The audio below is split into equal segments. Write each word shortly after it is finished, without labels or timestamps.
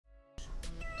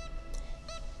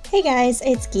Hey guys,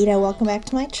 it's Gita. Welcome back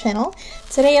to my channel.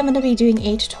 Today I'm going to be doing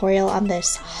a tutorial on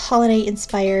this holiday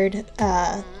inspired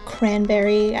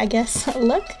cranberry, I guess,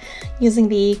 look using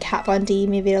the Kat Von D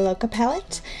Vida Loca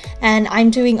palette. And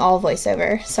I'm doing all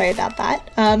voiceover. Sorry about that.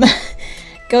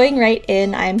 Going right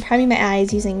in, I'm priming my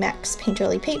eyes using MAC's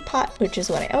Painterly Paint Pot, which is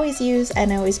what I always use,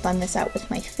 and I always blend this out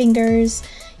with my fingers.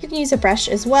 You can use a brush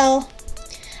as well.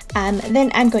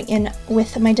 Then I'm going in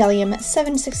with my Bdellium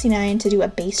 769 to do a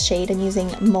base shade. I'm using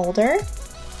Molder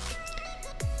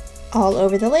all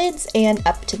over the lids and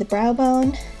up to the brow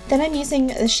bone. Then I'm using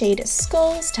the shade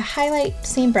Skulls to highlight,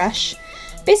 same brush.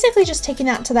 Basically just taking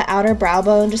that to the outer brow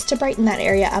bone just to brighten that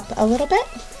area up a little bit.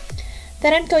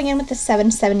 Then I'm going in with the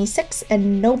 776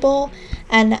 and Noble,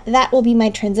 and that will be my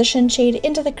transition shade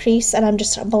into the crease, and I'm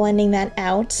just blending that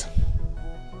out.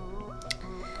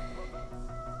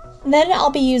 Then I'll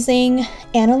be using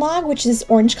Analog, which is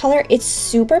orange color. It's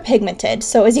super pigmented,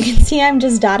 so as you can see, I'm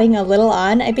just dotting a little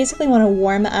on. I basically want to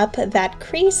warm up that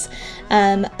crease.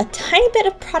 A tiny bit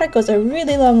of product goes a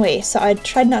really long way, so I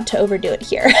tried not to overdo it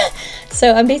here.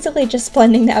 So I'm basically just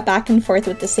blending that back and forth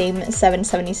with the same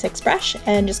 776 brush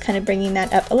and just kind of bringing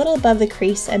that up a little above the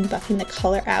crease and buffing the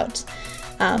color out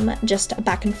just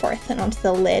back and forth and onto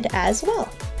the lid as well.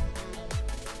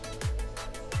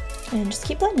 And just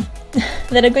keep blending.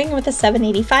 Then I'm going with a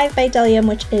 785 by Bdellium,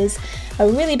 which is a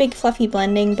really big fluffy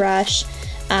blending brush,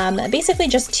 basically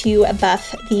just to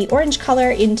buff the orange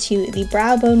color into the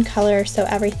brow bone color so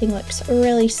everything looks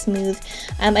really smooth.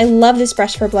 I love this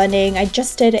brush for blending. I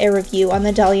just did a review on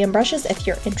the Bdellium brushes if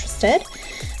you're interested.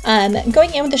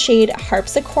 Going in with the shade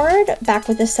Harpsichord, back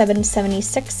with the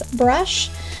 776 brush,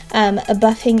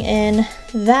 buffing in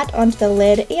that onto the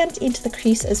lid and into the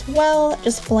crease as well,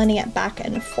 just blending it back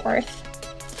and forth.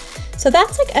 So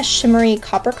that's like a shimmery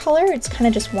copper color. It's kind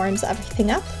of just warms everything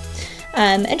up.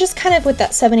 And just kind of with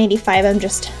that 785, I'm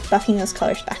just buffing those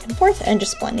colors back and forth and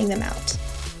just blending them out.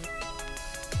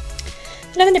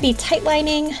 Then I'm going to be tight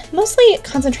lining, mostly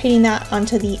concentrating that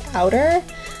onto the outer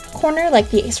corner,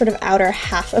 like the sort of outer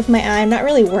half of my eye. I'm not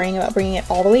really worrying about bringing it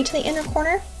all the way to the inner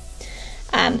corner.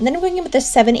 Then I'm going in with the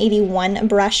 781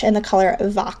 brush in the color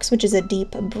Vox, which is a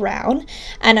deep brown,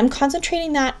 and I'm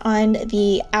concentrating that on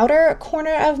the outer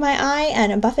corner of my eye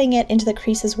and I'm buffing it into the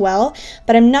crease as well,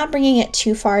 but I'm not bringing it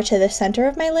too far to the center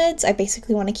of my lids. I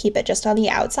basically want to keep it just on the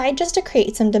outside just to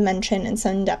create some dimension and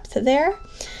some depth there.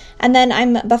 And then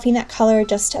I'm buffing that color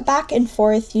just back and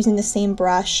forth using the same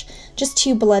brush just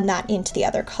to blend that into the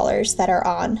other colors that are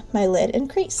on my lid and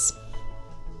crease.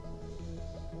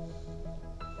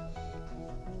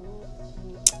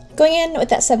 Going in with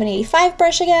that 785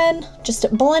 brush again, just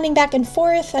blending back and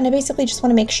forth, and I basically just want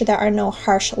to make sure there are no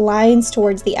harsh lines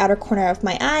towards the outer corner of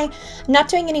my eye. I'm not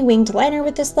doing any winged liner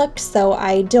with this look, so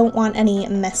I don't want any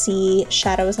messy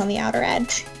shadows on the outer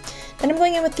edge. Then I'm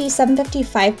going in with the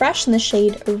 755 brush in the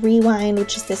shade Rewind,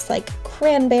 which is this like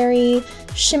cranberry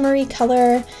shimmery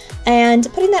color, and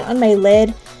putting that on my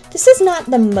lid. This is not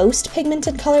the most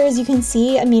pigmented color, as you can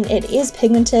see. I mean, it is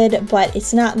pigmented, but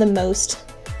it's not the most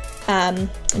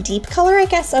deep color, I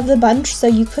guess, of the bunch, so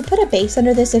you could put a base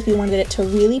under this if you wanted it to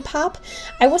really pop.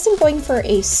 I wasn't going for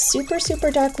a super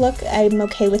dark look. I'm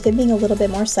okay with it being a little bit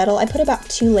more subtle. I put about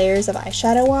 2 layers of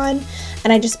eyeshadow on,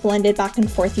 and I just blended back and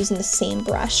forth using the same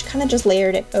brush, kind of just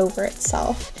layered it over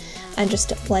itself and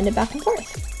just blended back and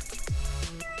forth.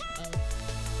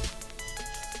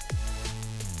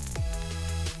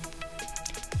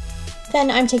 Then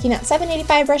I'm taking that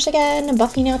 785 brush again,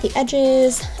 buffing out the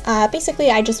edges. Basically,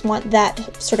 I just want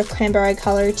that sort of cranberry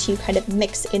color to kind of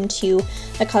mix into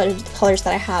the colors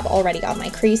that I have already on my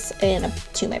crease and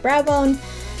to my brow bone.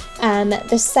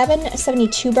 The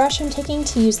 772 brush I'm taking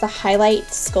to use the highlight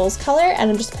Skulls color,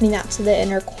 and I'm just putting that to the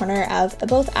inner corner of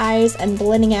both eyes and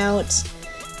blending out,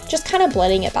 just kind of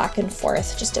blending it back and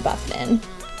forth just to buff it in.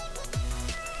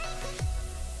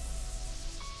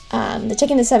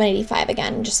 Taking the 785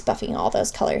 again, just buffing all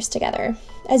those colors together.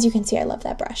 As you can see, I love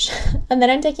that brush. And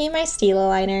then I'm taking my Stila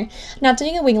liner. Not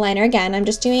doing a wing liner again, I'm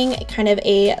just doing kind of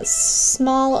a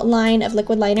small line of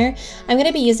liquid liner. I'm going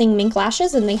to be using mink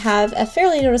lashes, and they have a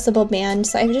fairly noticeable band,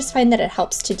 so I just find that it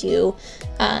helps to do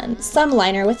some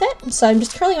liner with it. So I'm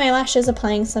just curling my lashes,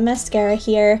 applying some mascara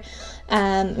here.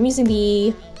 I'm using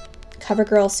the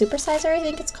CoverGirl Super Sizer, I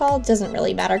think it's called. Doesn't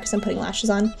really matter because I'm putting lashes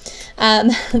on.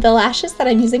 The lashes that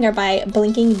I'm using are by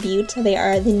Blinking Beaute. They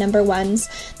are the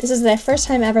 #1s. This is the first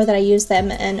time ever that I use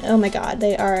them, and oh my god,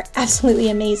 they are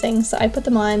absolutely amazing. So I put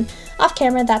them on off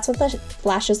camera. That's what the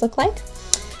lashes look like.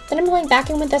 Then I'm going back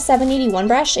in with the 781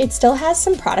 brush. It still has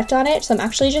some product on it, so I'm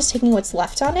actually just taking what's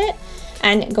left on it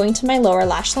and going to my lower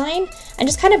lash line and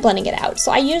just kind of blending it out.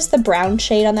 So I use the brown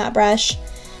shade on that brush.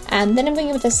 And then I'm going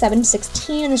in with a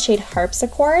 716 in the shade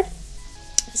Harpsichord.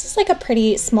 This is like a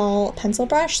pretty small pencil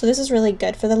brush, so this is really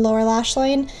good for the lower lash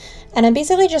line. And I'm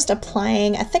basically just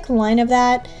applying a thick line of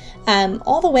that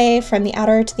all the way from the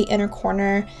outer to the inner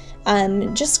corner.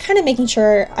 Just kind of making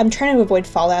sure, I'm trying to avoid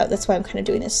fallout, that's why I'm kind of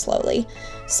doing this slowly.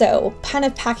 So kind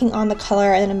of packing on the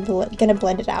color, and then I'm gonna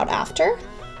blend it out after.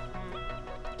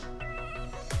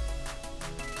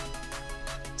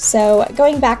 So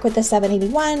going back with the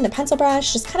 781, the pencil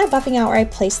brush, just kind of buffing out where I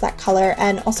place that color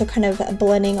and also kind of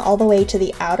blending all the way to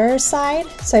the outer side.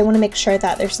 So I want to make sure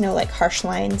that there's no like harsh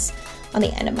lines on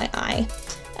the end of my eye.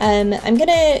 I'm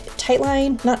gonna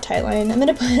I'm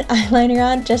gonna put eyeliner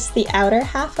on just the outer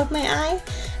half of my eye.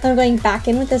 And I'm going back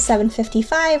in with the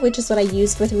 755, which is what I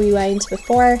used with Rewind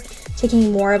before,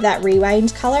 taking more of that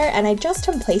Rewind color, and I just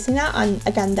am placing that on,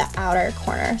 again, the outer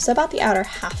corner, so about the outer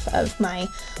half of my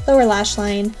lower lash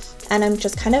line, and I'm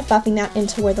just kind of buffing that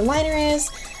into where the liner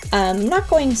is. I'm not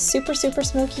going super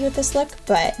smoky with this look,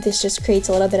 but this just creates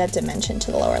a little bit of dimension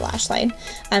to the lower lash line.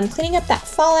 I'm cleaning up that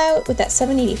fallout with that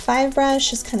 785 brush,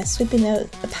 just kind of sweeping the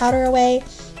powder away,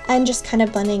 and just kind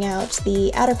of blending out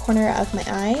the outer corner of my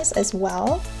eyes as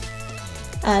well.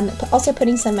 Also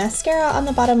putting some mascara on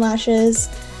the bottom lashes,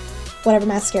 whatever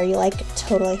mascara you like,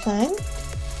 totally fine.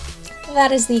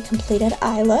 That is the completed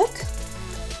eye look.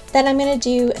 Then I'm going to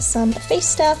do some face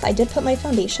stuff. I did put my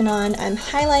foundation on. I'm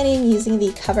highlighting using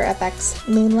the Cover FX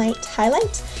Moonlight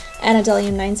highlight and a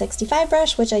Bdellium 965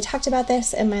 brush, which I talked about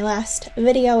this in my last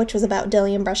video, which was about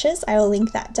Bdellium brushes. I will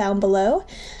link that down below.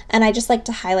 And I just like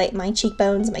to highlight my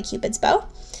cheekbones, my Cupid's bow.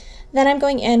 Then I'm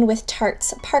going in with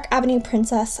Tarte's Park Avenue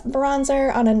Princess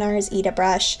bronzer on a NARS Ita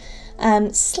brush.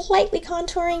 Slightly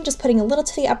contouring, just putting a little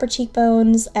to the upper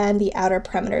cheekbones and the outer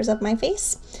perimeters of my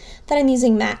face. Then I'm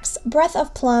using MAC's Breath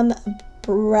of Plum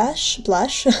blush,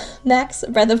 MAC's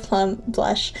Breath of Plum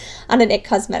blush on an IT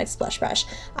Cosmetics blush brush.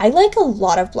 I like a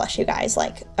lot of blush, you guys,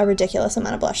 like a ridiculous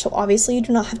amount of blush. So obviously you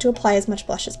do not have to apply as much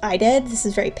blush as I did. This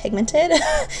is very pigmented.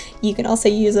 You can also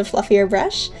use a fluffier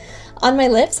brush. On my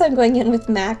lips, I'm going in with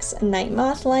MAC's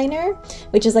Nightmoth Liner,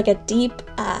 which is like a deep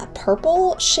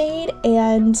purple shade,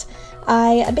 and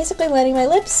I'm basically lining my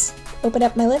lips, open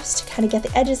up my lips to kind of get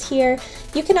the edges here.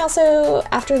 You can also,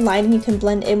 after lining, you can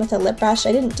blend in with a lip brush.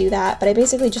 I didn't do that, but I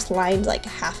basically just lined like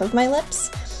half of my lips.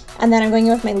 And then I'm going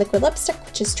in with my liquid lipstick,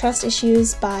 which is Trust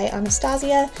Issues by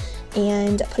Anastasia,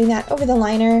 and putting that over the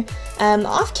liner.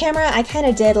 Off camera, I kind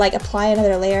of did like apply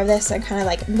another layer of this and kind of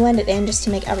like blend it in just to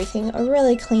make everything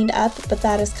really cleaned up, but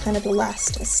that is kind of the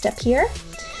last step here.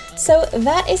 So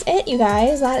that is it, you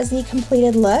guys. That is the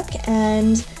completed look,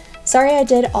 and sorry I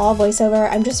did all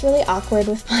voiceover. I'm just really awkward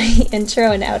with my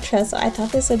intro and outro, so I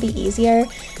thought this would be easier.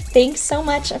 Thanks so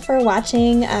much for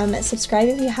watching. Subscribe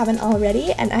if you haven't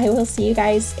already, and I will see you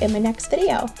guys in my next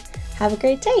video. Have a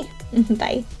great day.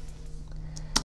 Bye.